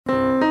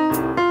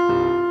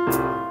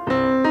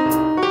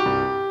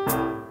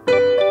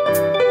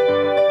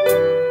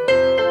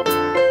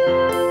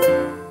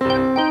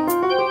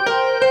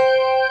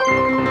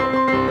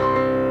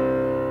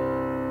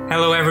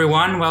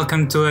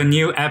welcome to a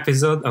new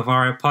episode of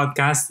our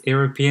podcast,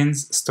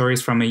 Europeans,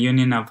 Stories from a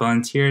Union of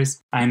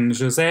Volunteers. I'm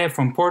José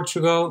from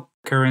Portugal,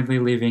 currently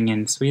living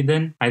in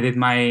Sweden. I did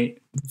my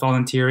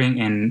volunteering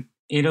in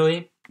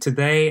Italy.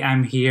 Today,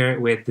 I'm here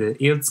with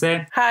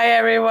Ilze. Hi,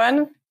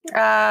 everyone.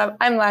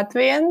 I'm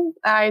Latvian.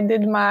 I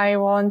did my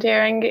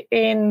volunteering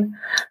in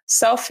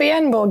Sofia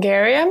in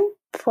Bulgaria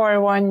for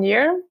 1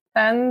 year.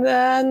 And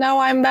now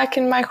I'm back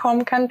in my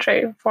home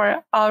country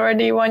for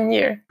already 1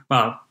 year.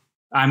 Well,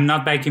 I'm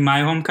not back in my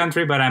home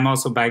country, but I'm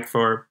also back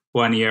for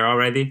 1 year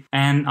already.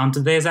 And on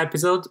today's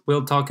episode,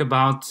 we'll talk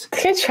about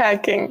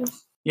hitchhiking.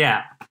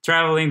 Yeah,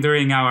 traveling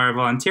during our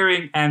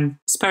volunteering and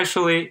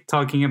especially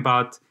talking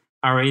about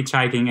our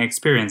hitchhiking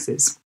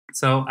experiences.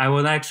 So I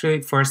would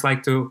actually first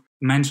like to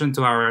mention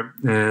to our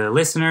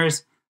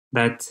listeners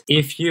that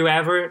if you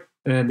ever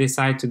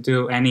decide to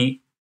do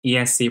any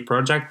ESC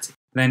project,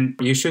 then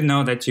you should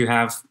know that you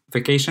have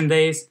vacation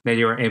days that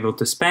you are able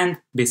to spend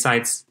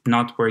besides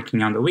not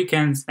working on the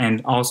weekends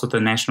and also the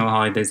national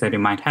holidays that you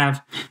might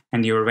have.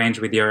 And you arrange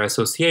with your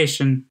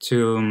association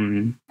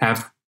to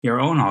have your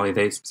own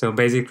holidays. So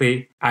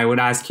basically, I would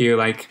ask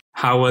you,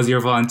 how was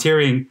your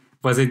volunteering?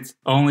 Was it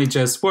only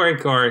just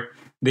work, or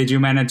did you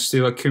manage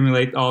to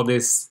accumulate all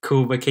these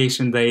cool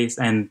vacation days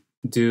and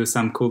do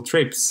some cool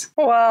trips?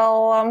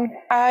 Well,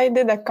 I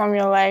did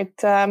accumulate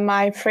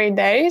my 3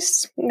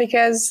 days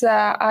because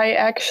I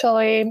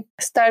actually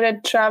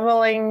started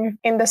traveling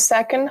in the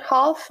second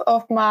half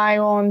of my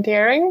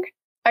volunteering.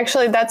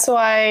 Actually, that's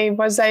why I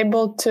was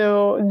able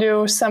to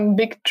do some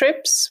big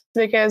trips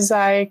because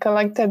I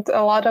collected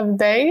a lot of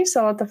days,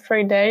 a lot of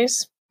 3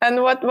 days.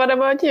 And what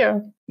about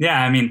you?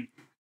 Yeah,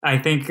 I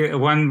think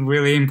one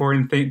really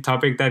important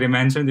topic that you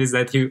mentioned is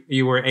that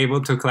you were able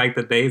to collect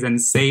the days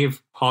and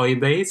save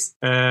holidays.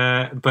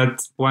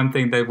 But one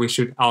thing that we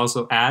should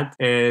also add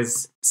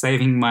is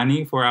saving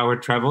money for our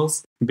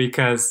travels,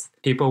 because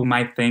people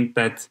might think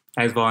that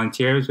as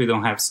volunteers, we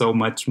don't have so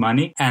much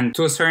money. And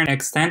to a certain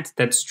extent,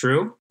 that's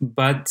true.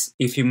 But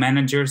if you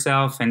manage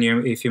yourself and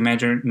if you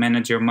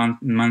manage your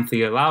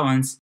monthly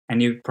allowance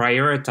and you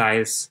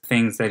prioritize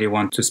things that you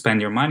want to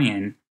spend your money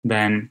in,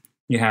 then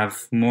you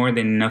have more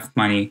than enough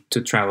money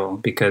to travel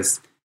because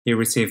you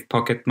receive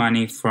pocket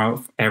money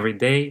for every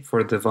day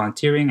for the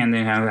volunteering, and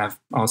then you have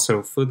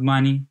also food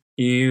money.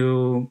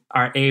 You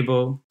are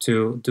able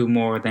to do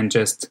more than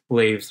just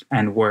live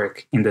and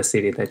work in the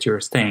city that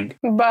you're staying.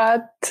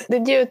 But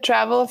did you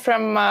travel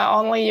from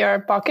only your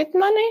pocket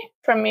money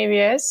from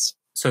EVS?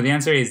 So the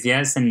answer is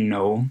yes and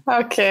no.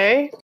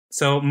 Okay.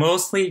 So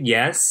mostly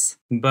yes,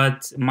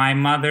 but my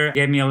mother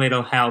gave me a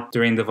little help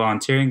during the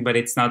volunteering, but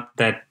it's not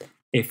that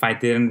if I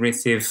didn't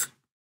receive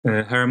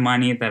her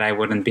money that I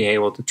wouldn't be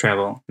able to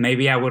travel.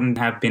 Maybe I wouldn't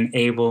have been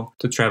able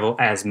to travel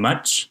as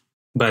much,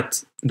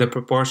 but the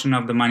proportion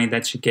of the money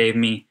that she gave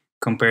me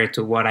compared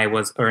to what I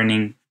was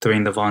earning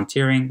during the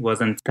volunteering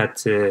wasn't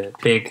that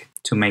big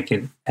to make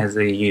it as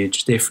a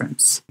huge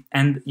difference.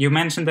 And you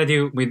mentioned that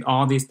with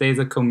all these days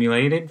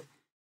accumulated,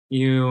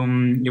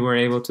 you were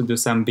able to do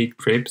some big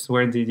trips.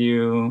 Where did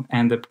you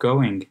end up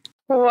going?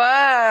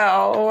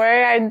 Wow,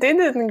 where I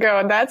didn't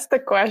go, that's the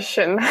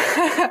question.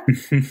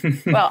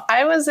 Well,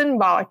 I was in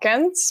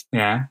Balkans.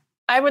 Yeah.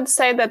 I would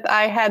say that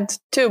I had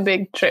 2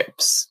 big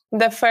trips.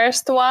 The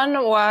first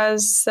one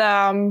was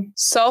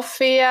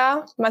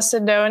Sofia,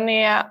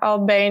 Macedonia,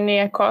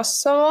 Albania,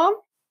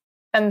 Kosovo,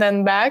 and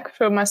then back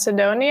through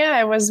Macedonia.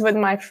 I was with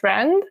my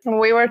friend.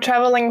 We were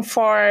traveling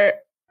for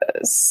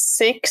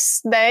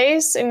 6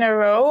 days in a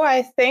row,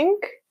 I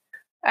think.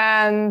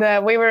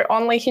 And we were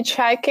only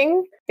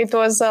hitchhiking. It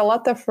was a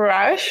lot of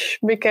rush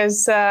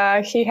because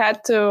he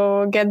had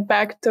to get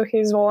back to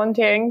his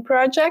volunteering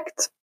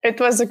project. It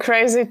was a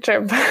crazy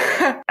trip.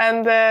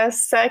 And the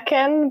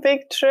second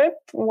big trip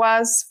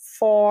was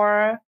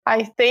for,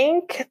 I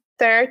think,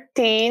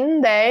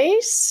 13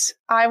 days.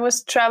 I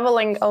was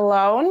traveling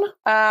alone.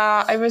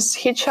 I was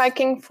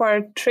hitchhiking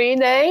for 3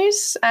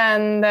 days,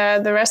 and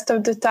the rest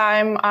of the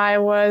time I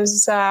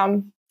was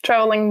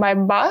traveling by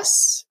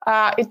bus.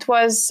 It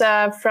was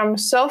from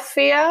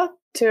Sofia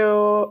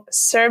to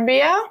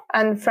Serbia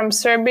and from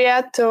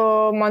Serbia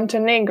to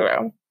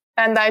Montenegro.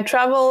 And I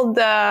traveled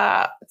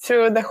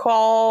through the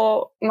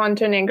whole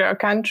Montenegro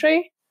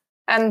country.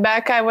 And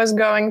back I was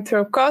going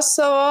through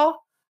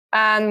Kosovo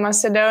and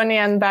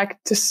Macedonia and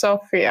back to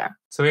Sofia.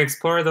 So we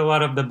explored a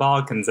lot of the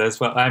Balkans as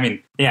well.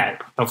 Yeah,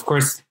 of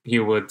course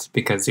you would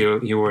because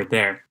you were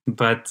there.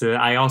 But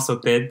I also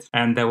did.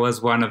 And that was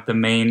one of the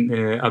main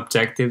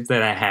objectives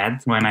that I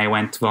had when I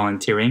went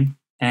volunteering.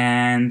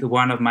 And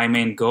one of my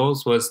main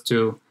goals was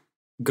to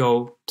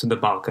go to the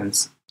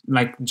Balkans.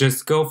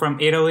 Just go from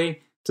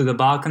Italy to the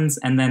Balkans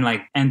and then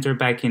enter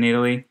back in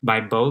Italy by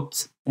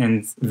boat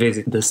and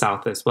visit the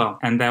south as well.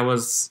 And that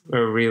was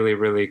a really,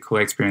 really cool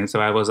experience.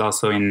 So I was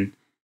also in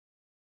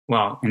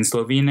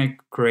Slovenia,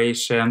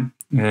 Croatia,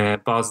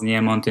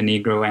 Bosnia,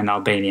 Montenegro, and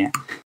Albania.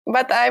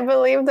 But I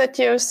believe that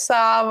you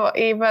saw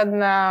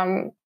even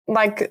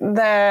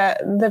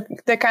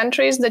the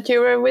countries that you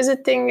were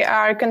visiting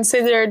are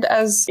considered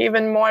as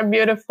even more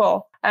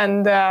beautiful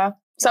and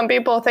Some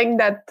people think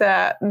that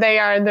they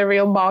are the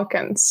real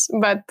Balkans,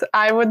 but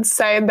I would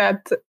say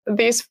that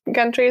these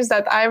countries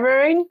that I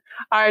were in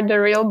are the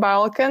real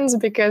Balkans,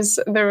 because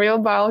the real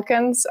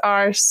Balkans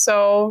are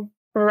so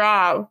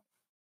raw,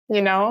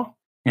 you know?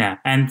 Yeah,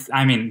 and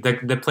I mean,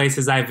 the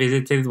places I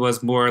visited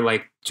was more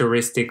like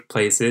touristic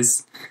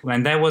places.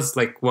 And that was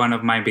like one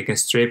of my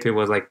biggest trips. It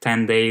was like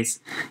 10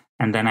 days.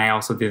 And then I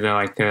also did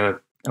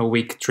a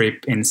week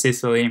trip in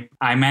Sicily.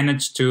 I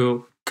managed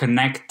to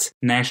connect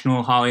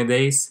national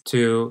holidays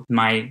to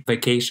my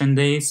vacation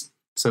days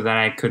so that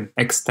I could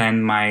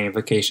extend my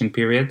vacation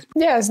period.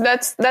 Yes,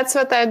 that's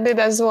what I did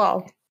as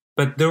well.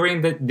 But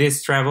during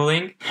this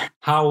traveling,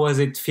 how was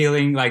it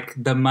feeling, like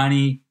the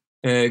money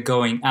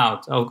going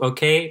out?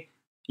 Okay,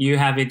 you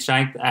have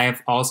hitchhiked, I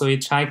have also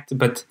hitchhiked,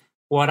 but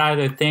what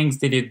other things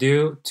did you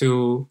do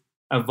to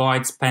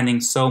avoid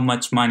spending so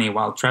much money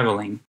while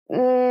traveling?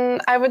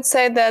 I would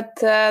say that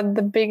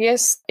the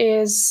biggest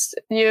is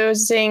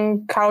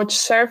using couch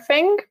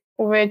surfing,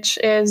 which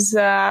is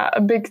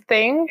a big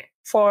thing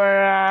for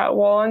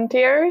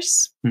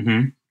volunteers.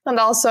 Mm-hmm. And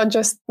also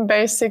just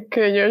basic,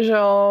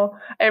 usual,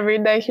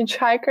 everyday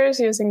hitchhikers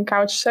using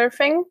couch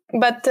surfing.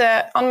 But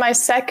on my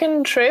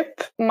second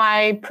trip,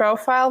 my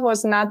profile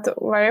was not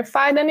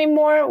verified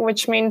anymore,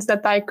 which means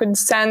that I could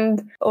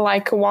send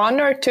like 1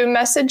 or 2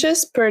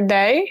 messages per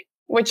day,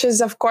 which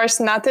is, of course,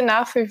 not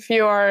enough if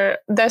you are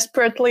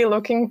desperately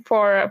looking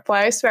for a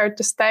place where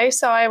to stay.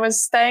 So I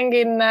was staying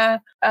in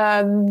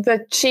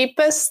the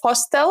cheapest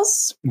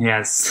hostels.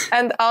 Yes.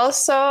 And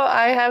also,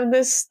 I have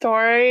this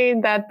story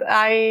that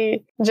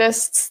I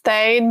just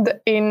stayed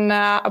in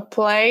a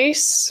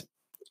place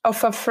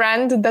of a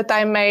friend that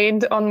I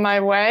made on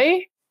my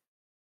way.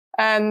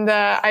 And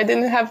I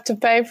didn't have to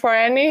pay for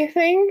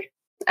anything.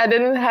 I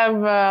didn't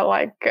have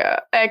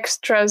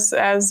extras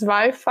as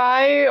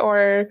Wi-Fi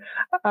or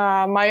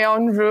my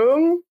own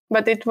room,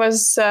 but it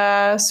was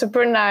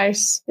super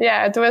nice.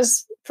 Yeah, it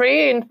was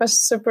free and it was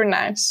super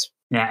nice.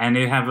 Yeah, and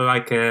you have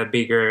like a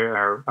bigger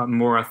or a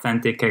more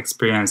authentic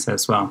experience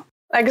as well.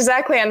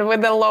 Exactly, and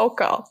with the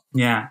local.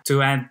 Yeah,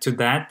 to add to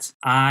that,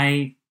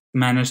 I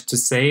managed to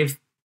save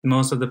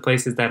most of the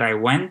places that I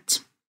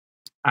went.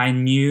 I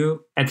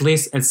knew, at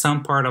least at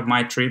some part of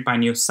my trip, I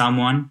knew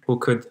someone who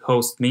could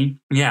host me.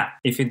 Yeah,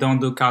 if you don't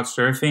do couch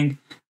surfing,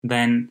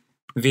 then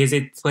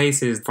visit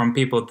places from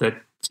people that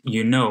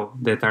you know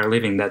that are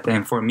living that.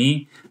 And for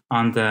me,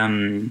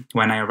 when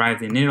I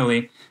arrived in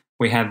Italy,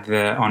 we had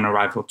the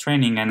on-arrival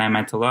training, and I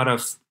met a lot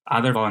of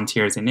other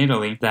volunteers in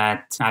Italy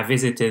that I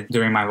visited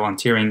during my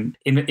volunteering.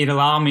 It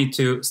allowed me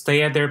to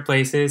stay at their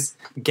places,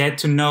 get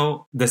to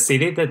know the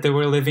city that they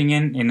were living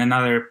in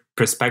another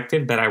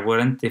perspective that I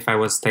wouldn't if I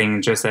was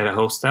staying just at a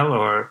hostel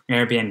or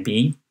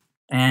Airbnb.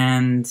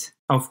 And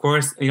of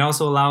course, it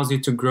also allows you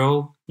to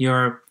grow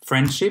your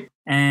friendship,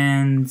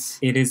 and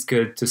it is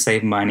good to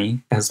save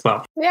money as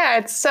well. Yeah,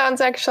 it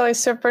sounds actually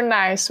super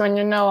nice when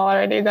you know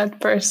already that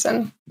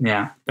person.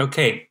 Yeah.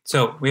 Okay.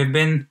 So we've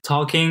been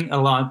talking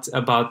a lot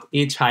about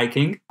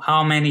hitchhiking.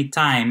 How many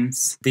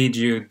times did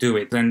you do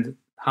it? And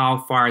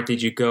how far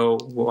did you go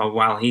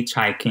while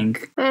hitchhiking?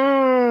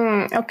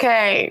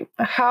 Okay.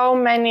 How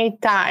many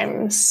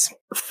times?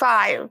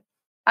 5.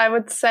 I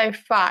would say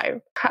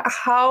 5.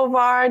 How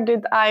far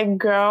did I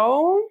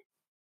go?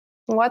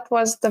 What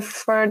was the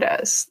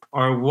furthest?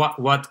 Or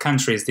what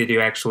countries did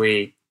you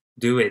actually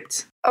do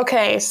it?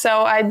 Okay,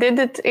 so I did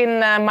it in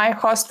my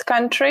host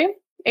country,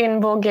 in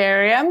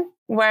Bulgaria.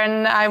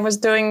 When I was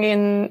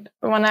hitchhiking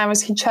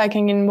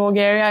in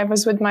Bulgaria, I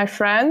was with my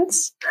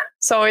friends.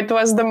 So it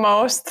was the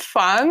most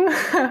fun.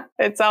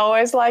 It's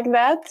always like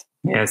that.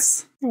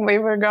 Yes. We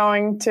were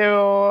going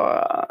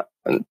to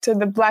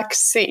the Black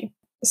Sea.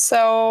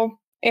 So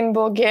in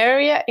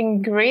Bulgaria,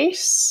 in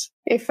Greece,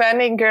 if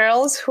any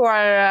girls who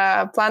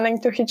are planning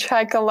to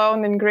hitchhike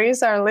alone in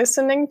Greece are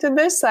listening to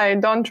this, I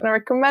don't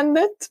recommend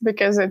it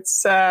because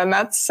it's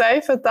not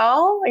safe at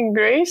all in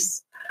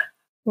Greece.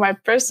 My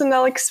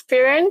personal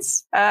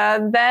experience.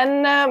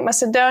 Then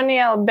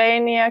Macedonia,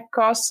 Albania,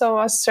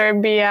 Kosovo,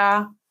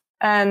 Serbia,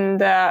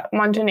 and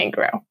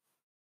Montenegro.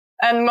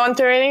 And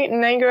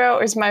Montenegro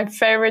is my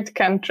favorite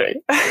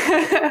country.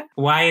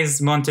 Why is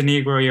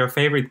Montenegro your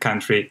favorite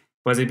country?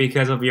 Was it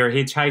because of your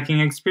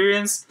hitchhiking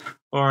experience,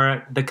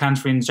 or the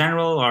country in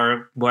general,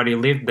 or what you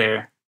lived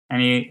there?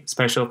 Any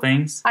special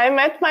things? I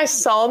met my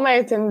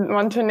soulmate in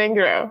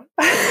Montenegro.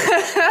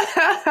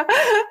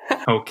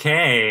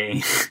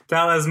 Okay.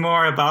 Tell us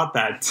more about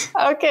that.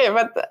 Okay,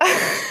 but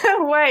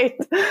wait.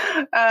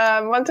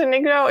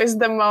 Montenegro is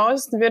the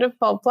most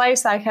beautiful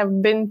place I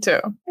have been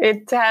to.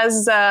 It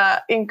has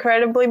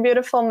incredibly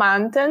beautiful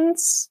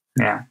mountains,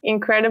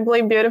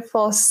 incredibly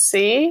beautiful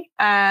sea,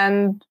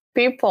 and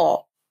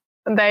people.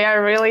 They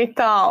are really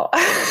tall.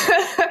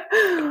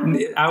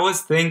 I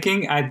was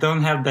thinking, I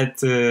don't have that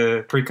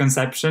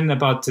preconception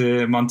about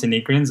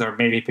Montenegrins, or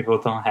maybe people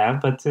don't have,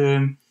 but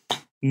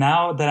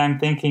now that I'm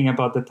thinking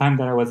about the time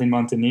that I was in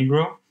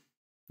Montenegro,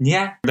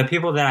 yeah, the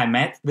people that I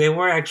met, they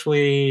were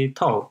actually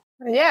tall.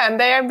 Yeah, and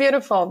they are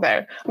beautiful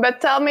there.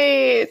 But tell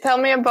me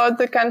about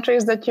the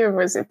countries that you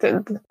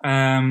visited.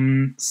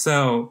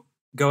 So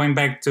going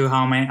back to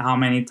how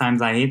many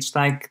times I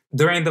hitchhiked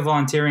during the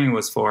volunteering, it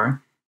was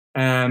 4,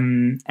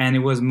 and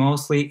it was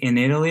mostly in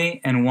Italy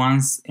and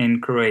once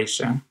in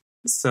Croatia.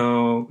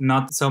 So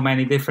not so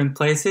many different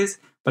places.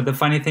 But the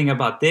funny thing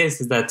about this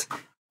is that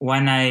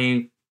when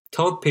I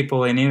told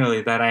people in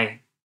Italy that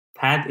I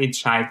had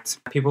hitchhiked,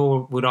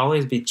 people would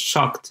always be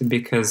shocked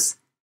because,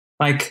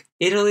 like,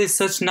 Italy is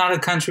such not a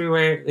country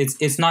where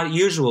it's not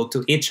usual to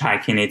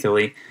hitchhike in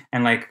Italy,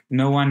 and like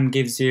no one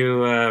gives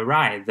you a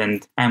ride.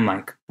 And I'm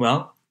like,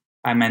 well,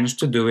 I managed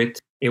to do it.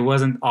 It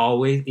wasn't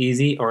always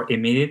easy or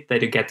immediate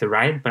that you get the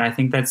ride, but I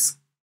think that's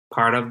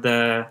part of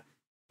the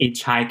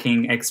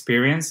hitchhiking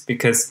experience,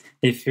 because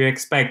if you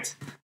expect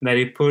that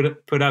you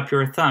put up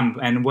your thumb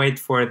and wait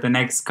for the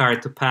next car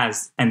to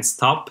pass and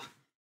stop,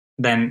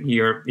 then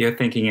you're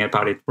thinking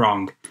about it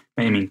wrong.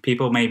 I mean,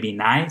 people may be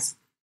nice,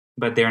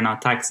 but they're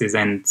not taxis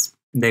and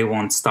they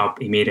won't stop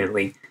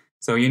immediately.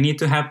 So you need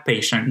to have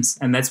patience.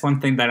 And that's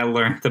one thing that I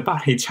learned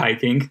about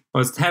hitchhiking,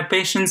 was to have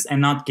patience and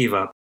not give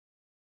up.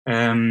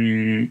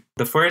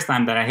 The first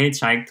time that I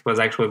hitchhiked was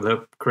actually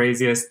the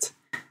craziest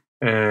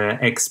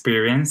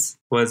experience,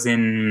 was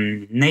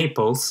in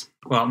Naples.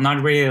 Well,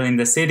 not really in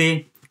the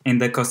city, in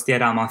the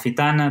Costiera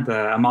Amalfitana,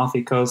 the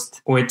Amalfi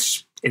Coast,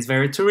 which is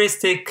very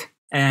touristic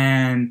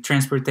and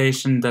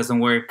transportation doesn't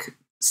work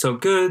so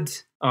good,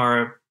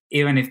 or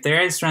even if there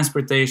is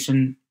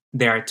transportation,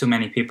 there are too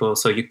many people,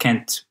 so you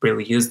can't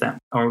really use them,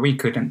 or we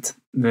couldn't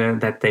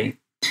that day.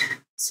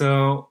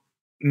 So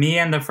me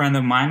and a friend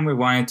of mine, we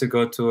wanted to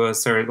go to a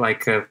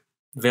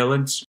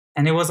village,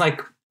 and it was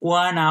like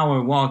 1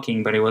 hour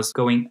walking, but it was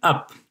going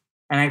up.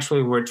 And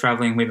actually, we were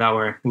traveling with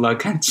our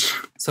luggage.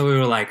 So we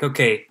were like,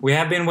 okay, we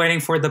have been waiting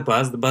for the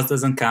bus. The bus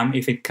doesn't come.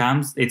 If it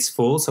comes, it's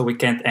full, so we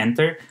can't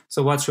enter.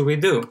 So what should we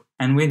do?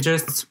 And we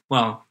just,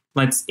 well,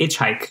 let's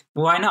hitchhike.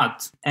 Why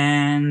not?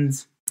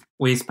 And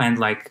we spent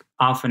like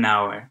half an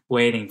hour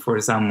waiting for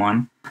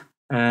someone.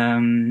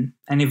 And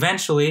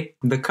eventually,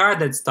 the car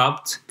that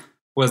stopped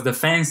was the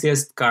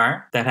fanciest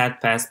car that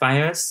had passed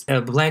by us, a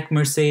black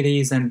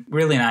Mercedes, and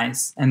really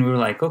nice. And we were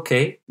like,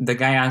 okay. The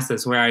guy asked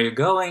us, where are you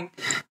going?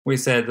 We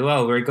said,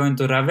 well, we're going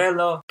to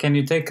Ravello. Can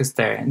you take us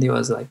there? And he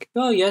was like,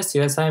 oh, yes,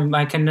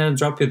 I can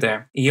drop you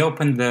there. He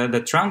opened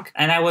the trunk,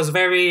 and I was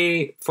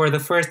for the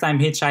first time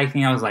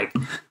hitchhiking, I was like,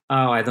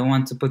 oh, I don't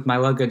want to put my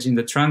luggage in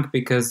the trunk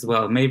because,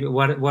 well, maybe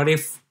what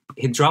if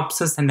he drops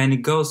us and then he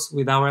goes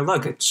with our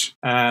luggage?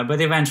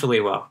 But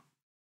eventually, well,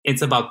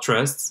 it's about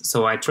trust.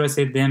 So I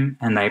trusted him,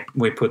 and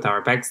we put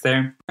our bags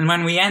there. And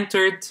when we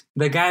entered,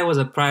 the guy was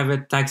a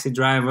private taxi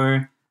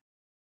driver,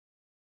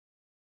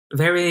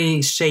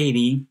 very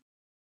shady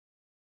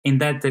in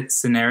that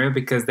scenario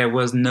because there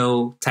was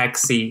no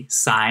taxi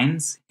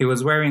signs. He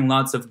was wearing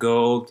lots of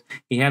gold.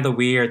 He had a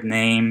weird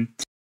name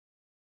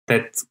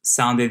that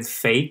sounded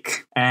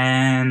fake.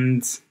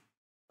 And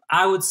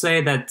I would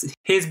say that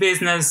his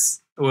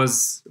business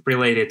was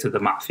related to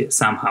the mafia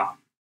somehow.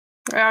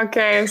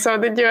 Okay, so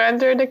did you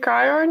enter the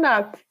car or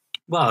not?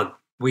 Well,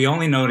 we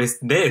only noticed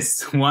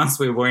this once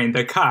we were in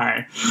the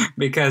car,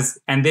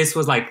 and this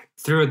was like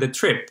through the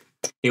trip.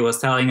 He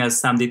was telling us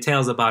some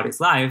details about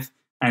his life,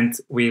 and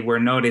we were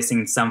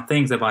noticing some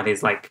things about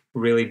his like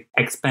really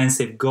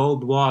expensive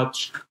gold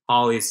watch,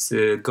 all his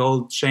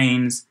gold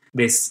chains,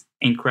 this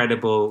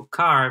incredible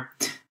car.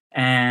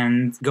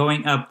 And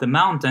going up the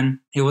mountain,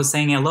 he was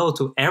saying hello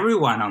to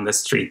everyone on the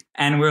street.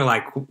 And we're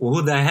like,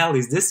 who the hell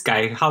is this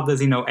guy? How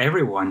does he know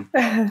everyone?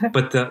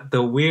 But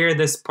the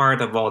weirdest part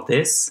of all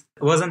this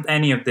wasn't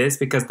any of this,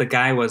 because the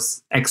guy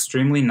was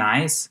extremely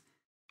nice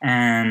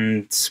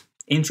and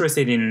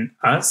interested in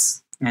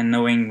us and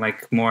knowing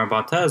like more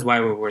about us, why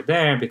we were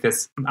there,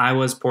 because I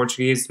was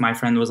Portuguese, my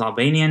friend was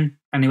Albanian,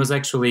 and he was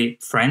actually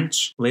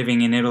French,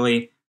 living in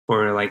Italy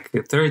for like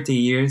 30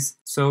 years.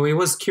 So he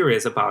was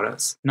curious about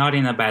us, not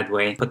in a bad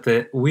way. But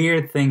the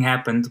weird thing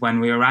happened when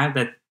we arrived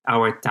at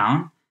our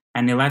town,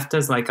 and he left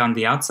us like on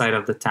the outside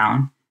of the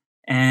town.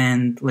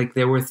 And like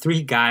there were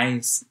 3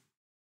 guys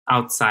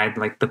outside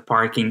like the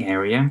parking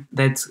area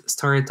that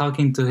started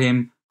talking to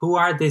him. Who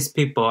are these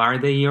people? Are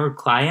they your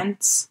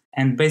clients?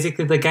 And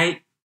basically the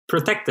guy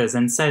protected us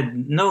and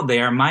said, no,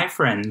 they are my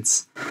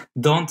friends.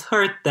 Don't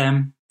hurt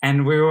them.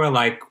 And we were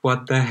like,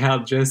 what the hell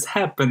just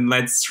happened?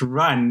 Let's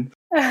run.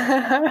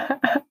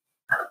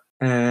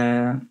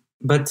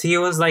 But he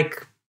was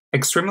like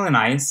extremely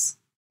nice.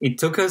 He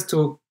took us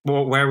to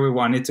where we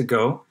wanted to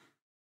go.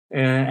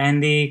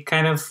 And he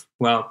kind of,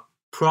 well,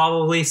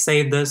 probably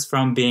saved us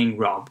from being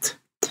robbed.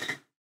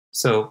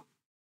 So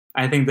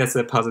I think that's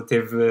a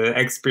positive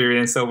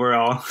experience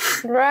overall.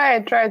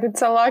 Right.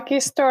 It's a lucky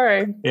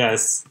story.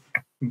 Yes.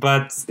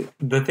 But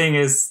the thing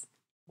is,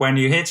 when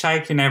you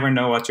hitchhike, you never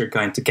know what you're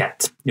going to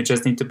get. You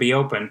just need to be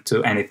open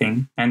to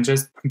anything and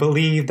just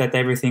believe that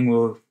everything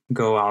will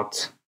go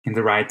out in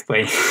the right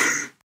way.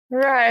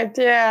 Right,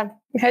 yeah.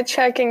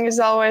 Hitchhiking is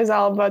always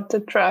all about the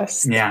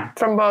trust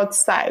from both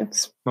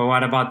sides. But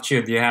what about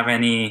you? Do you have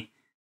any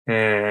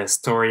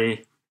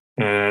story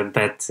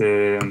that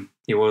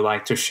you would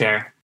like to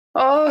share?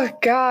 Oh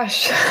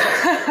gosh,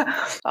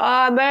 there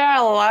are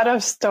a lot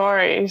of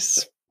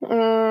stories.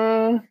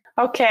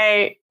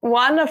 Okay,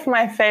 one of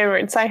my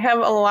favorites. I have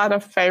a lot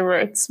of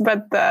favorites,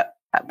 but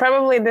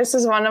probably this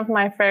is one of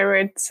my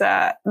favorites.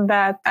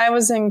 That I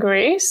was in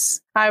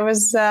Greece. I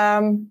was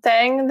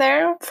staying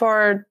there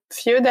for a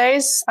few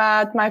days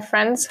at my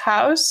friend's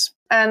house,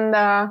 and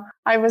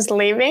I was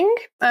leaving,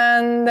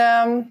 and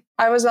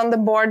I was on the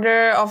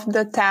border of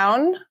the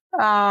town.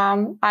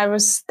 I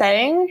was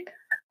staying.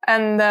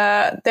 And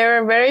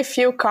there were very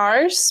few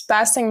cars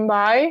passing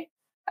by,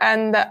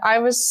 and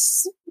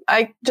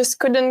I just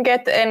couldn't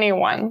get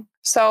anyone.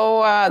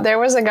 So there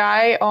was a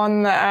guy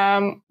on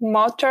a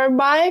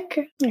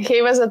motorbike.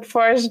 He was at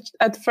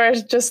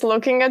first just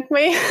looking at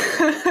me.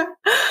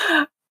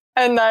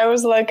 And I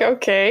was like,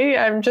 okay,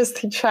 I'm just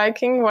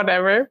hitchhiking,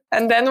 whatever.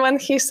 And then when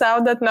he saw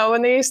that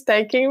nobody is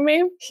taking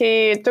me,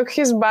 he took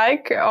his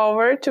bike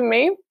over to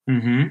me.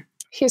 Mm-hmm.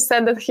 He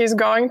said that he's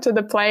going to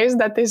the place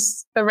that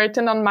is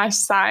written on my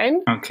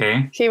sign.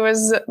 Okay. He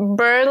was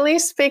barely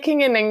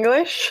speaking in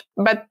English,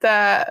 but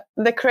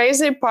the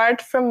crazy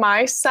part from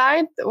my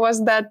side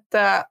was that,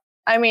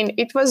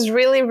 it was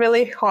really,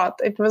 really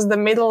hot. It was the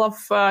middle of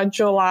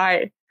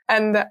July,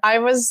 and I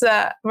was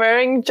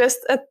wearing just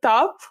a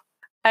top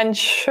and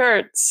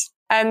shirts.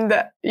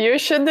 And you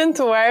shouldn't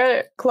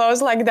wear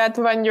clothes like that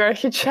when you're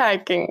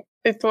hitchhiking.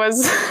 It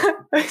was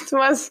it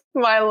was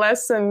my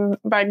lesson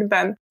back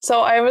then.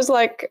 So I was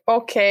like,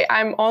 okay,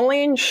 I'm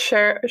only in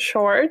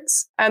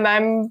shorts and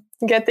I'm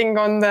getting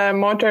on the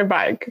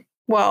motorbike.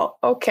 Well,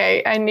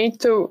 okay, I need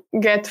to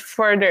get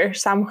further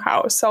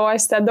somehow. So I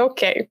said,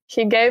 okay.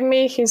 He gave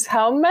me his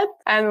helmet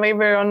and we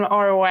were on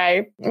our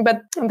way.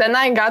 But then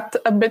I got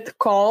a bit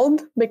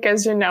cold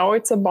because,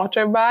 it's a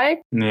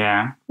motorbike.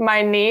 Yeah.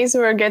 My knees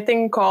were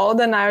getting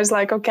cold and I was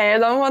like, okay, I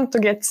don't want to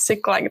get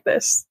sick like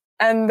this.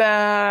 And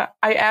I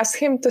asked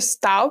him to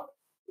stop,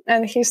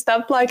 and he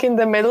stopped like in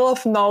the middle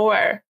of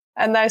nowhere.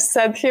 And I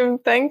said him,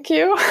 thank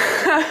you.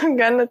 I'm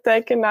going to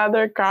take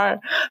another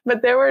car.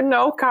 But there were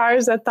no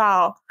cars at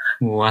all.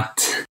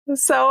 What?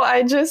 So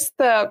I just,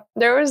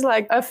 there was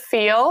like a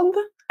field,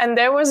 and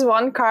there was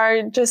one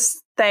car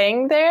just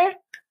staying there.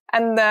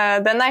 And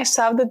then I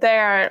saw that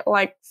there are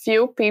like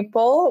few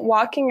people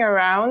walking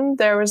around.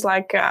 There was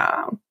like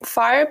a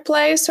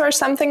fireplace or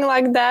something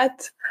like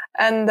that.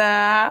 And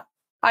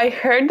I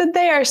heard that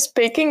they are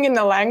speaking in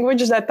a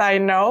language that I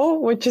know,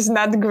 which is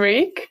not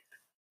Greek.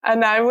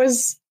 And I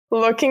was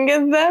looking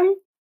at them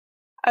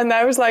and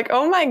I was like,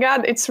 oh my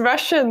God, it's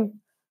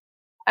Russian.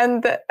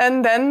 And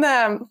then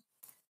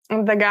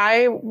the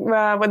guy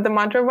with the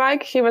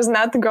motorbike, he was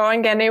not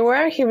going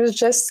anywhere. He was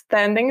just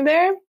standing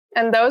there.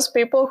 And those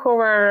people who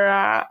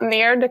were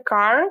near the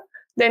car,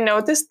 they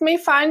noticed me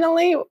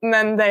finally. And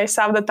then they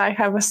saw that I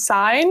have a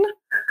sign.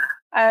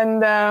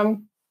 And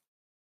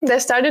they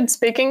started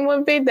speaking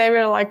with me. They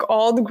were like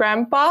old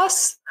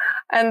grandpas.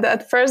 And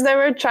at first they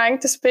were trying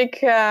to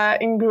speak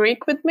in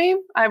Greek with me.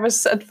 I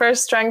was at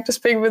first trying to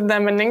speak with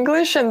them in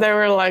English and they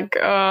were like,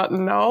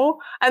 no.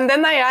 And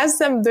then I asked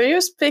them, do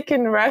you speak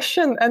in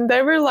Russian? And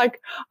they were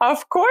like,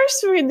 of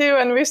course we do.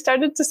 And we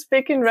started to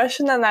speak in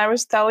Russian and I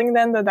was telling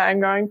them that I'm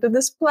going to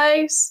this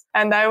place.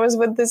 And I was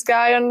with this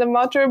guy on the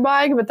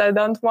motorbike, but I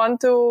don't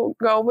want to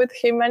go with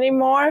him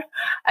anymore.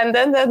 And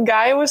then that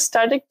guy was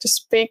starting to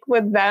speak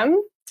with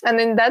them. And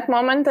in that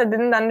moment, I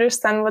didn't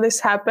understand what is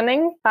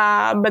happening.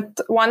 But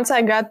once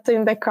I got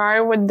in the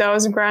car with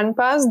those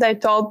grandpas, they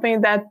told me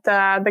that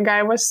the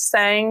guy was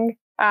saying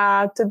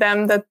to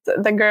them that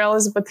the girl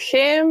is with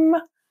him.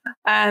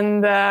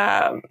 And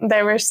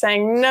they were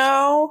saying,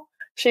 no,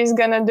 she's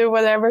going to do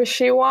whatever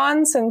she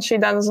wants. And she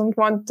doesn't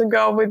want to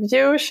go with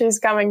you. She's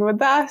coming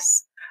with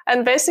us.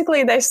 And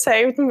basically, they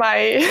saved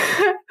my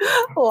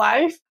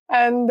life.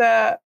 And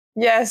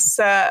yes,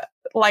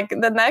 like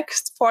the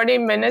next 40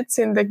 minutes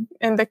in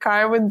the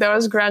car with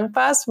those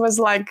grandpas was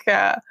like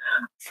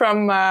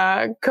from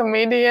a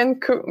comedian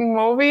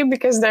movie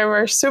because they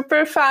were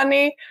super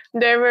funny.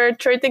 They were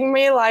treating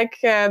me like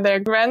their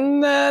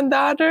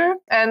granddaughter.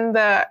 And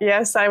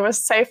yes, I was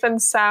safe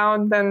and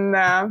sound. And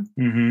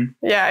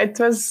yeah, it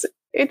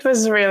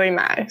was really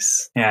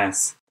nice.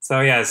 Yes.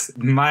 So yes,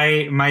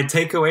 my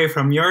takeaway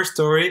from your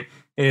story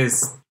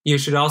is you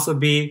should also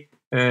be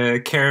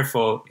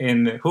careful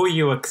in who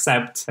you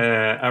accept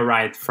a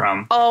ride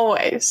from.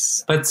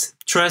 Always. But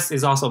trust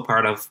is also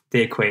part of the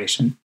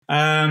equation.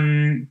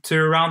 To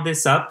round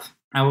this up,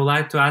 I would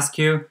like to ask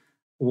you,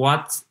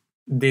 what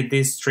did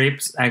these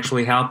trips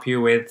actually help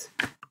you with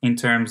in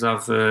terms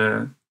of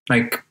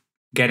like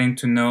getting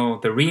to know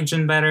the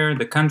region better,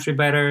 the country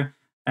better,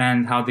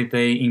 and how did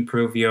they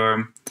improve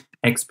your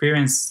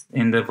experience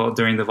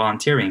during the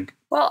volunteering?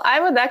 Well, I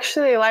would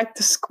actually like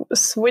to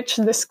switch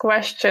this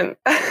question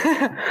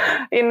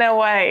in a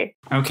way.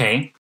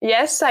 Okay.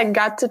 Yes, I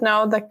got to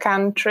know the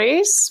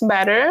countries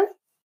better.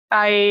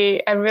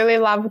 I really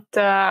loved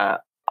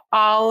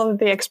all of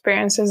the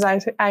experiences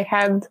I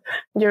had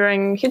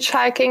during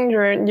hitchhiking,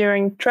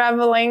 during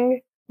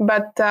traveling.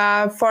 But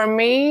for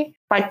me,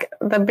 like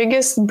the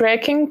biggest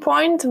breaking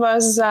point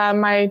was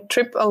my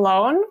trip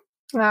alone.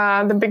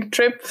 The big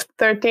trip,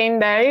 13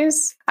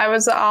 days. I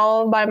was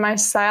all by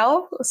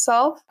myself,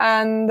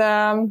 and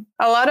a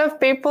lot of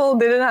people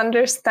didn't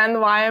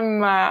understand why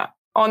I'm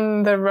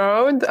on the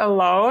road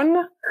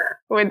alone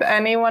with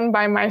anyone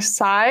by my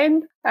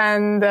side.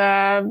 And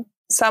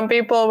some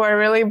people were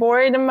really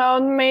worried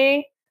about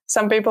me.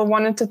 Some people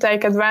wanted to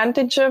take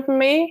advantage of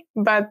me.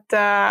 But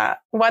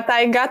what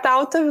I got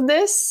out of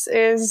this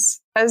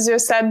is, as you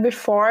said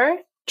before,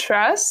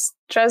 trust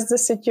the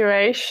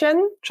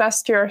situation,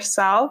 trust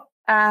yourself.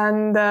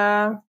 And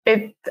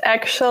it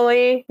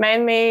actually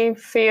made me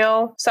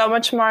feel so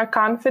much more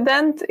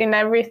confident in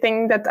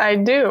everything that I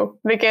do.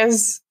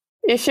 Because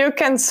if you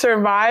can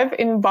survive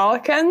in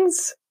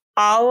Balkans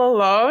all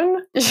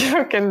alone,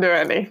 you can do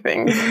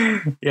anything.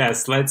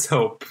 Yes, let's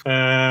hope.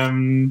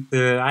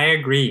 I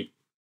agree.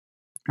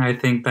 I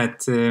think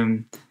that,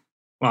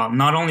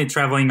 not only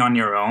traveling on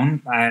your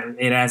own,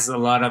 it has a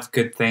lot of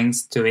good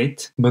things to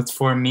it. But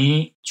for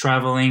me,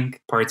 traveling,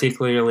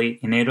 particularly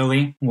in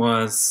Italy,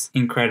 was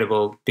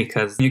incredible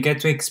because you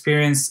get to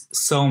experience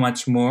so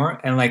much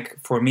more. And like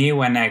for me,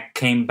 when I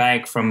came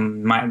back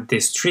from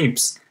these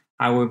trips,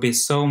 I would be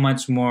so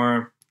much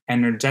more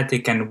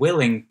energetic and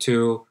willing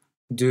to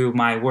do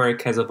my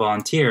work as a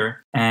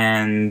volunteer.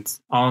 And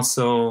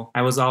also,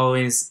 I was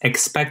always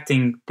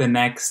expecting the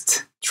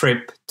next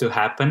trip to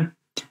happen.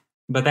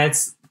 But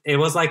it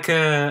was like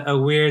a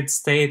weird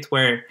state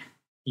where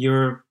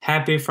you're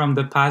happy from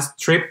the past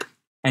trip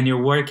and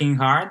you're working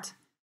hard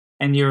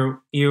and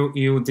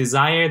you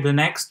desire the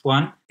next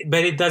one,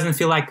 but it doesn't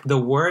feel like the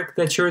work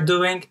that you're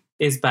doing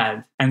is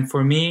bad. And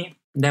for me,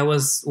 that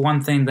was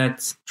one thing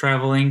that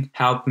traveling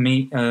helped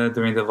me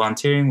during the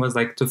volunteering, was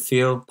like to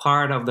feel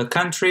part of the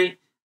country,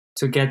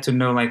 to get to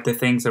know like the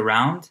things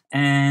around.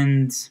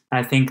 And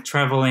I think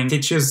traveling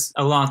teaches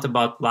a lot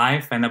about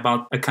life and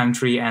about a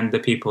country and the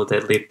people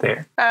that live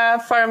there.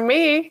 For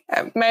me,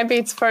 maybe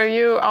it's for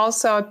you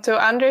also, to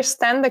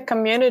understand the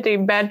community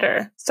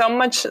better. So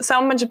much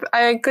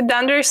I could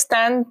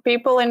understand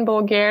people in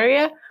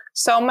Bulgaria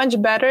so much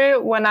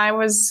better when I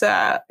was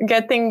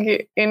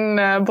getting in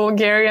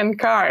Bulgarian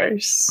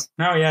cars.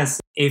 Oh, yes.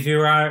 If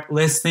you are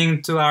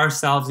listening to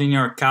ourselves in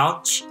your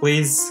couch,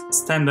 please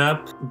stand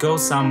up, go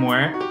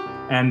somewhere,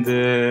 and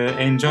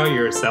enjoy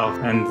yourself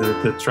and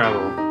the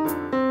travel.